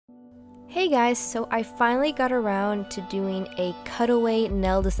Hey guys, so I finally got around to doing a cutaway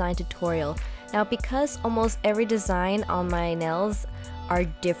nail design tutorial. Now because almost every design on my nails are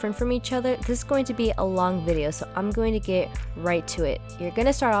different from each other, this is going to be a long video, so I'm going to get right to it. You're going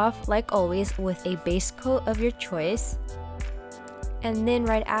to start off, like always, with a base coat of your choice. And then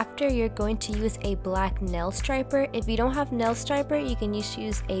right after, you're going to use a black nail striper. If you don't have nail striper, you can just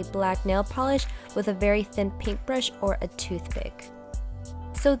use a black nail polish with a very thin paintbrush or a toothpick.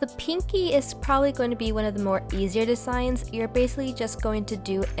 So the pinky is probably going to be one of the more easier designs. You're basically just going to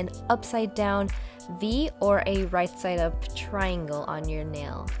do an upside down V or a right side up triangle on your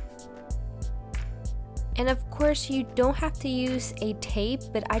nail. And of course you don't have to use a tape,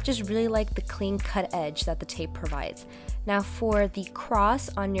 but I just really like the clean cut edge that the tape provides. Now for the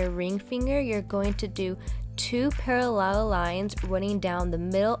cross on your ring finger, you're going to do two parallel lines running down the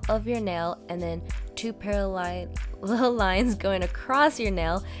middle of your nail and then two parallel lines going across your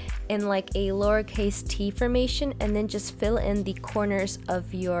nail in like a lowercase t formation, and then just fill in the corners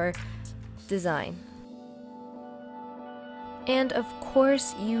of your design. And of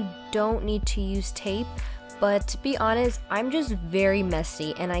course you don't need to use tape, but to be honest, I'm just very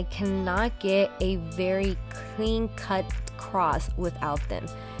messy and I cannot get a very clean cut cross without them.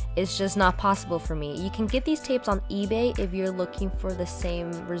 It's just not possible for me. You can get these tapes on eBay if you're looking for the same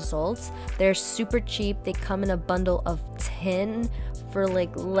results. They're super cheap. They come in a bundle of 10 for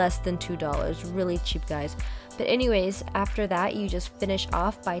like less than $2. Really cheap, guys. But anyways, after that, you just finish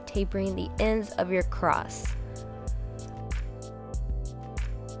off by tapering the ends of your cross.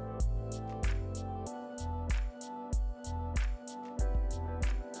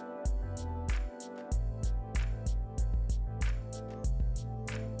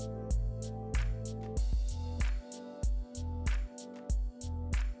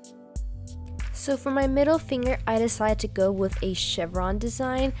 So for my middle finger, I decided to go with a chevron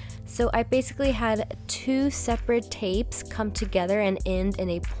design. So I basically had two separate tapes come together and end in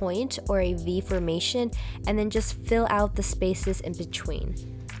a point or a V formation, and then just fill out the spaces in between.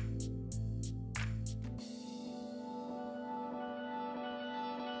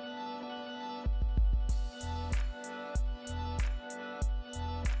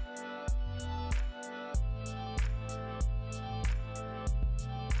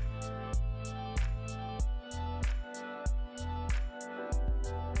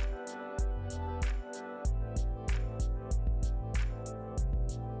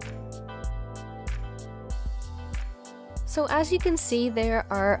 So as you can see, there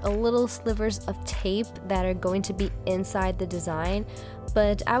are little slivers of tape that are going to be inside the design,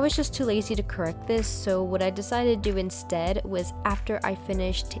 but I was just too lazy to correct this, so what I decided to do instead was, after I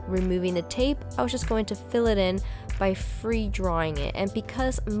finished removing the tape, I was just going to fill it in by free drawing it. And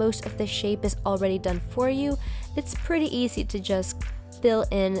because most of the shape is already done for you, it's pretty easy to just fill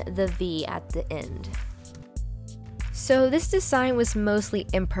in the V at the end. So this design was mostly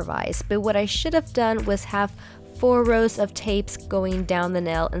improvised, but what I should have done was have 4 rows of tapes going down the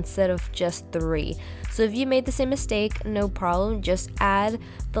nail instead of just 3. So if you made the same mistake, no problem, just add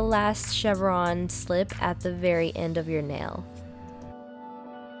the last chevron slip at the very end of your nail.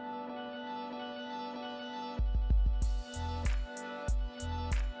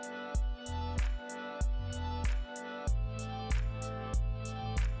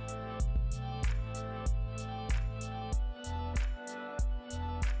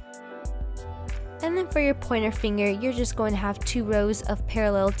 And then for your pointer finger, you're just going to have 2 rows of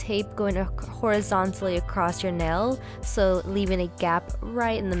parallel tape going horizontally across your nail, so leaving a gap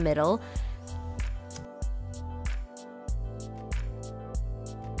right in the middle.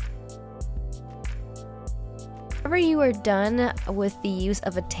 Whenever you are done with the use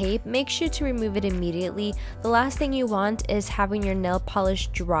of a tape, make sure to remove it immediately. The last thing you want is having your nail polish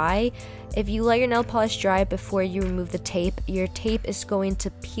dry. If you let your nail polish dry before you remove the tape, your tape is going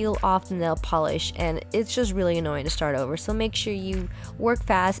to peel off the nail polish, and it's just really annoying to start over. So make sure you work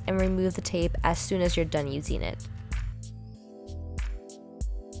fast and remove the tape as soon as you're done using it.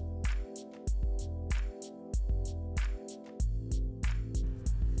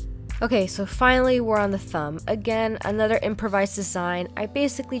 Okay, so finally we're on the thumb. Again, another improvised design. I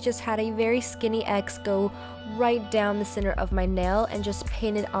basically just had a very skinny X go right down the center of my nail and just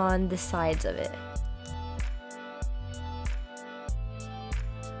painted on the sides of it.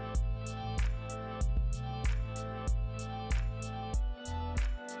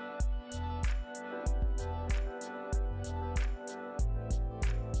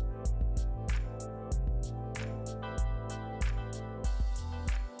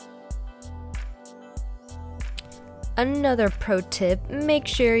 Another pro tip, make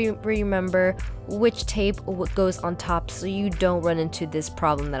sure you remember which tape goes on top so you don't run into this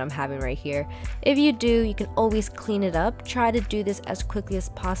problem that I'm having right here. If you do, you can always clean it up. Try to do this as quickly as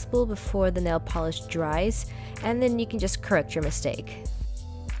possible before the nail polish dries, and then you can just correct your mistake.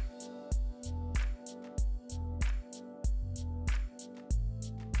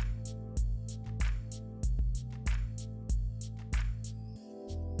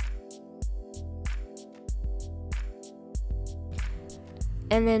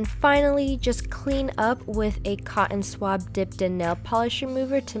 And then finally, just clean up with a cotton swab dipped in nail polish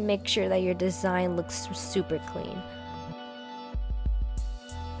remover to make sure that your design looks super clean.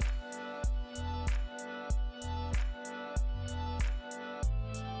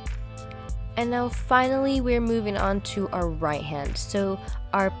 And now finally, we're moving on to our right hand. So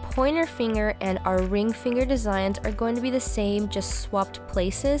our pointer finger and our ring finger designs are going to be the same, just swapped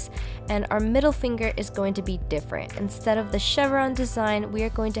places, and our middle finger is going to be different. Instead of the chevron design, we are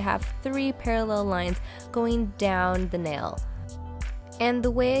going to have 3 parallel lines going down the nail. And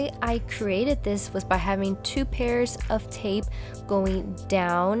the way I created this was by having 2 pairs of tape going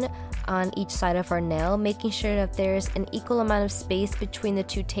down on each side of our nail, making sure that there's an equal amount of space between the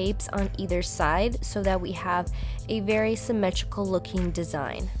 2 tapes on either side so that we have a very symmetrical looking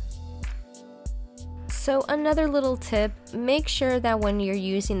design. So another little tip, make sure that when you're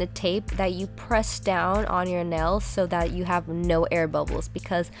using the tape that you press down on your nail so that you have no air bubbles,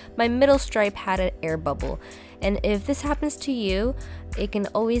 because my middle stripe had an air bubble. And if this happens to you, it can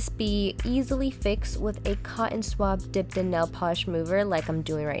always be easily fixed with a cotton swab dipped in nail polish remover like I'm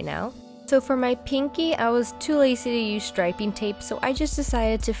doing right now. So for my pinky, I was too lazy to use striping tape, so I just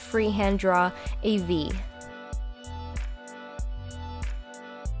decided to freehand draw a V.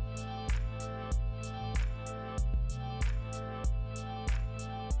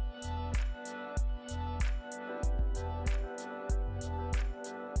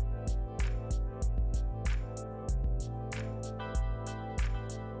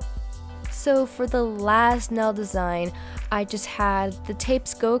 So for the last nail design, I just had the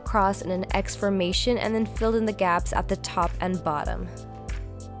tapes go across in an X formation and then filled in the gaps at the top and bottom.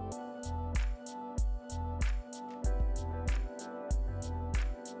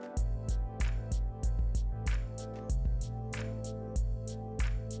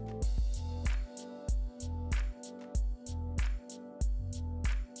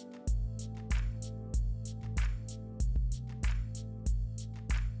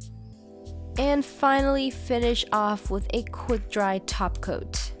 And finally finish off with a quick dry top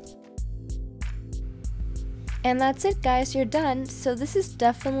coat. And that's it guys, you're done. So this is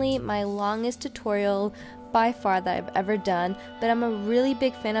definitely my longest tutorial by far that I've ever done, but I'm a really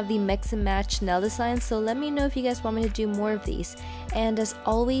big fan of the mix and match nail design, so let me know if you guys want me to do more of these. And as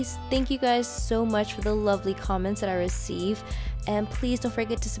always, thank you guys so much for the lovely comments that I receive, and please don't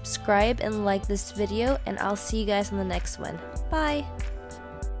forget to subscribe and like this video, and I'll see you guys on the next one. Bye!